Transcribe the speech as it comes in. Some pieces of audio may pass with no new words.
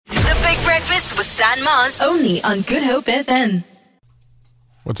Breakfast with Stan Mars. Only on Good Hope FM.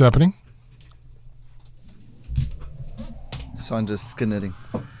 What's happening? Sandra's skinnering.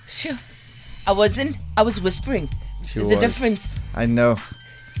 Sure. I was whispering. There's a difference. I know.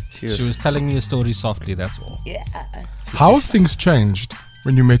 She was telling me a story softly, that's all. Yeah. How have things changed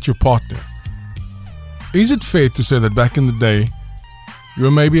when you met your partner? Is it fair to say that back in the day, you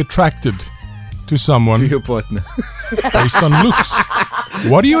were maybe attracted to someone To your partner. based on looks?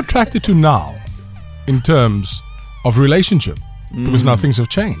 What are you attracted to now in terms of relationship? Because now things have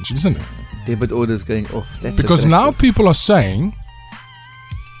changed, isn't it? Debit orders going off. That's Because now attractive. people are saying,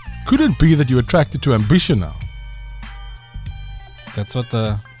 could it be that you're attracted to ambition now? That's what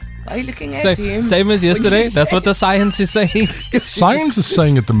the... Why are you looking at him? Same as yesterday. That's what the science is saying. Science is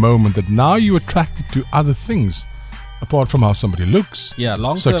saying at the moment that now you're attracted to other things apart from how somebody looks. Yeah,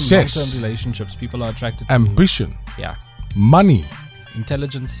 long-term Success. relationships. People are attracted to... Ambition, Yeah. money,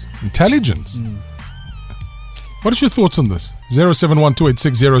 Intelligence. intelligence. What is your thoughts on this?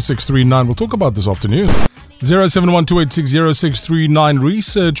 0712860639. We'll talk about this afternoon. 0712860639.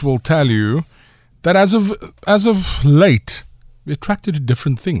 Research will tell you that as of late, we're attracted to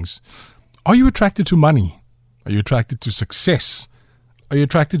different things. Are you attracted to money? Are you attracted to success? Are you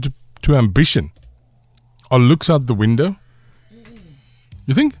attracted to ambition? Are looks out the window?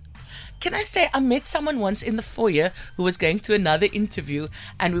 You think? Can I say, I met someone once in the foyer who was going to another interview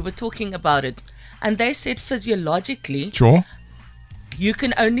and we were talking about it. And they said physiologically, Sure. you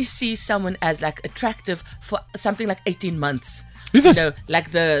can only see someone as like attractive for something like 18 months. Is You it? know,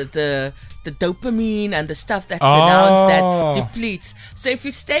 like the dopamine and the stuff that surrounds that Ah. depletes. So if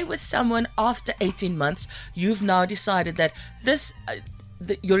you stay with someone after 18 months, you've now decided that this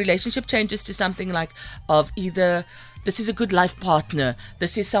your relationship changes to something like of either this is a good life partner,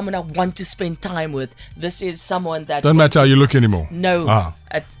 this is someone I want to spend time with, this is someone that Doesn't matter how you look anymore. no, Ah.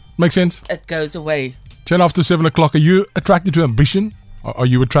 Makes sense. it goes away. 10 after 7 o'clock. Are you attracted to ambition? Are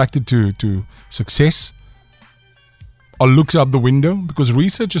you attracted to success? Or looks out the window? Because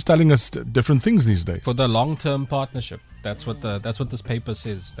research is telling us different things these days. For the long-term partnership. That's what this paper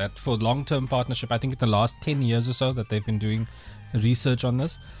says. That for long-term partnership, I think in the last 10 years or so that they've been doing research on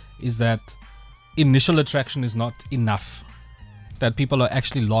this, is that initial attraction is not enough. That people are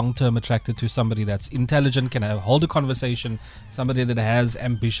actually long-term attracted to somebody that's intelligent, can hold a conversation, somebody that has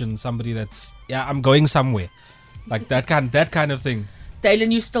ambition, somebody that's, I'm going somewhere. Like that kind of thing.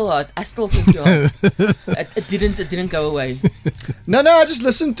 Dalen, you still hot. I still think you're hot. It didn't go away. No, I just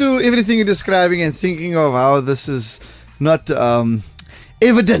listened to everything you're describing and thinking of how this is not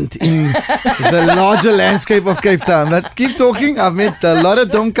evident in the larger landscape of Cape Town. But keep talking. I've met a lot of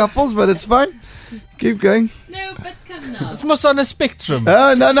dumb couples, but it's fine. Keep going. No, but come now. It's most on a spectrum.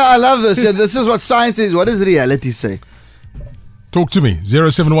 Oh, no, I love this. Yeah, this is what science is. What does reality say? Talk to me.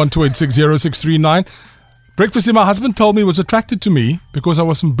 0712860639. Breakfast, my husband told me, was attracted to me because I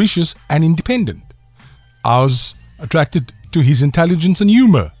was ambitious and independent. I was attracted to his intelligence and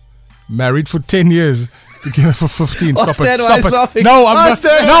humor. Married for 10 years, together for 15. Stop Stan, it. why Stop is it. laughing? No, Oh, I'm not.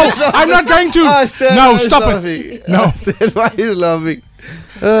 Stan, why No, is laughing? I'm not going to. Stan, No, why is stop laughing? it. No. Stan, why is laughing?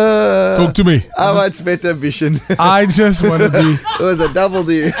 Talk to me. How much better ambition? I just want to be. It was a double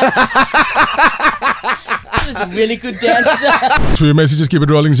D. She was a really good dancer. For your messages, keep it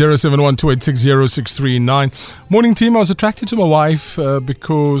rolling. 0712860639. Morning team. I was attracted to my wife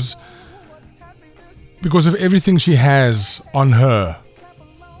because of everything she has on her,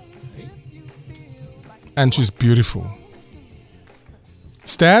 and she's beautiful.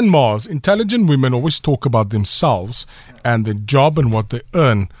 Stan Mars. Intelligent women always talk about themselves and their job and what they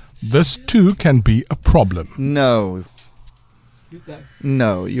earn. This too can be a problem. No,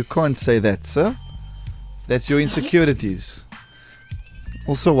 you can't say that, sir. That's your insecurities.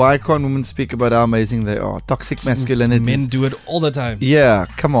 Also, why can't women speak about how amazing they are? Toxic masculinity. Men do it all the time. Yeah,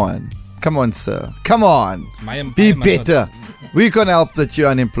 come on, sir. Come on. Be better. We can't help that you're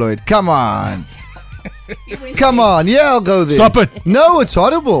unemployed. Come on. Come on. Yeah, I'll go there. Stop it. No, it's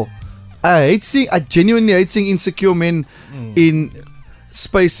horrible. I genuinely hate seeing insecure men in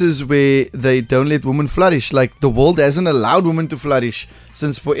spaces where they don't let women flourish. Like the world hasn't allowed women to flourish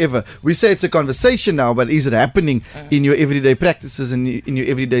since forever. We say it's a conversation now, but is it happening in your everyday practices and in your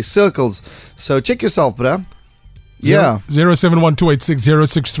everyday circles? So check yourself, bruh. Yeah.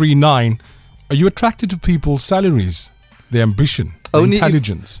 0712860639. Are you attracted to people's salaries, their ambition, their Only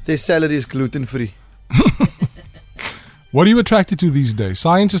intelligence? if their salary is gluten-free. What are you attracted to these days?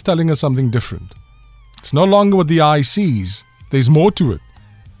 Science is telling us something different. It's no longer what the eye sees. There's more to it.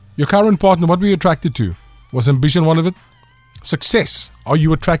 Your current partner, what were you attracted to? Was ambition one of it? Success. Are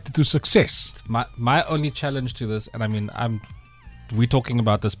you attracted to success? My only challenge to this, and I mean, we're talking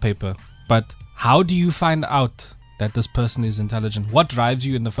about this paper, But how do you find out that this person is intelligent? What drives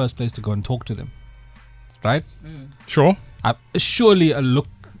you in the first place to go and talk to them? Right? Sure. Surely a look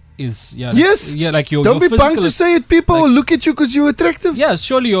is Yes. like your Don't be physical bang to say it. People will look at you because you're attractive. Yeah,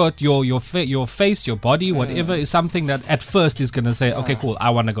 surely your face, your body, whatever is something that at first is gonna say, okay, cool,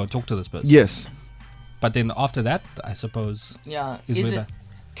 I want to go talk to this person. Yes. But then after that, I suppose. Yeah. Is Is where it?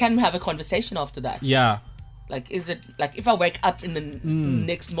 Can we have a conversation after that? Yeah. Like, is it like if I wake up in the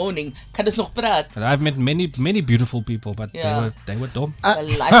next morning, kan ons nog praat? And I've met many beautiful people, but Yeah. they were dumb. The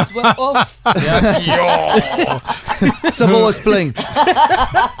lights were off. Sybil was playing.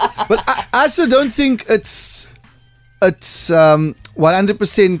 But I also don't think it's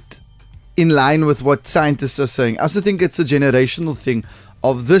 100% in line with what scientists are saying. I also think it's a generational thing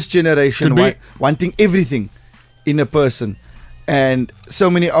of this generation wanting everything in a person. And so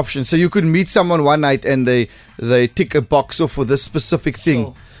many options. So you could meet someone one night and they tick a box off for this specific thing.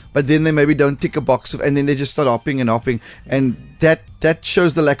 Sure. But then they maybe don't tick a box off and then they just start hopping. And that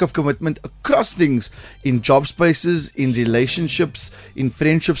shows the lack of commitment across things, in job spaces, in relationships, in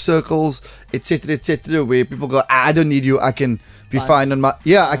friendship circles, etc., where people go, I don't need you, I can be fine on my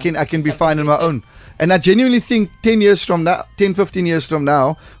I can be fine on my own. And I genuinely think 10, 15 years from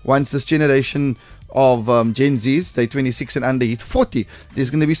now, once this generation of Gen Zs, they're 26 and under, hit 40, there's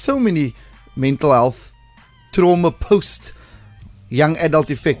going to be so many mental health trauma post young adult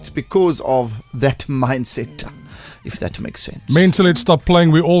effects because of that mindset, if that makes sense. Mental, let's stop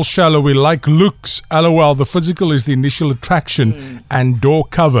playing. We're all shallow. We like looks. LOL. The physical is the initial attraction and door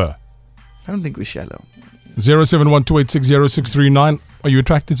cover. I don't think we're shallow. 0712860639. Are you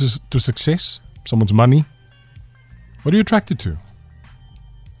attracted to success? Someone's money? What are you attracted to?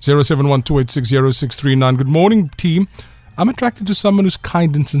 0712860639. Good morning, team. I'm attracted to someone who's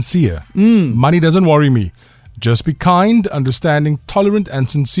kind and sincere. Money doesn't worry me. Just be kind, understanding, tolerant, and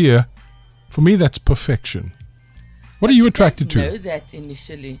sincere. For me, that's perfection. What are you attracted to? Know that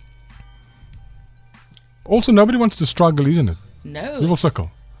initially. Also, nobody wants to struggle, isn't it? No. Little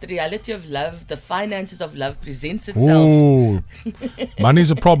sickle. The reality of love, the finances of love presents itself. Oh,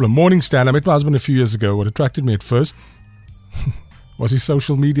 money's a problem. Morning, Stan. I met my husband a few years ago. What attracted me at first was his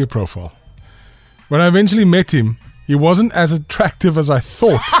social media profile. When I eventually met him, he wasn't as attractive as I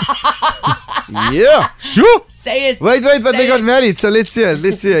thought. Yeah. Sure. Say it. Wait, but Say they got it. married, so let's hear,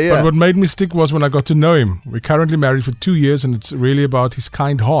 yeah. But what made me stick was when I got to know him. We're currently married for 2 years, and it's really about his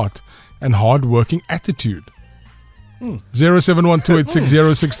kind heart and hard-working attitude.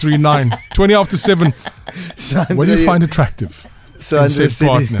 0712860639. 20 after 7. What do you find attractive? Sandra said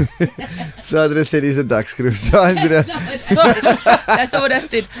partner. Sandra said he's a duck screw. Sandra. That's what I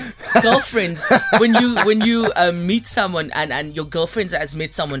said. Girlfriends, when you meet someone and your girlfriend has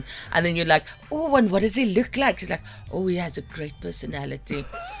met someone, and then you're like, oh, and what does he look like? She's like, oh, he has a great personality.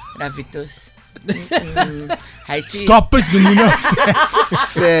 Ravitos. Stop it, Nina.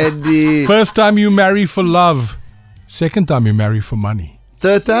 Sandy. First time you marry for love. Second time you marry for money.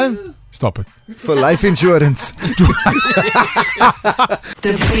 Third time? Stop it. For life insurance.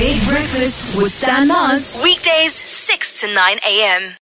 The Big Breakfast with Stan Mars. Weekdays 6 to 9 a.m.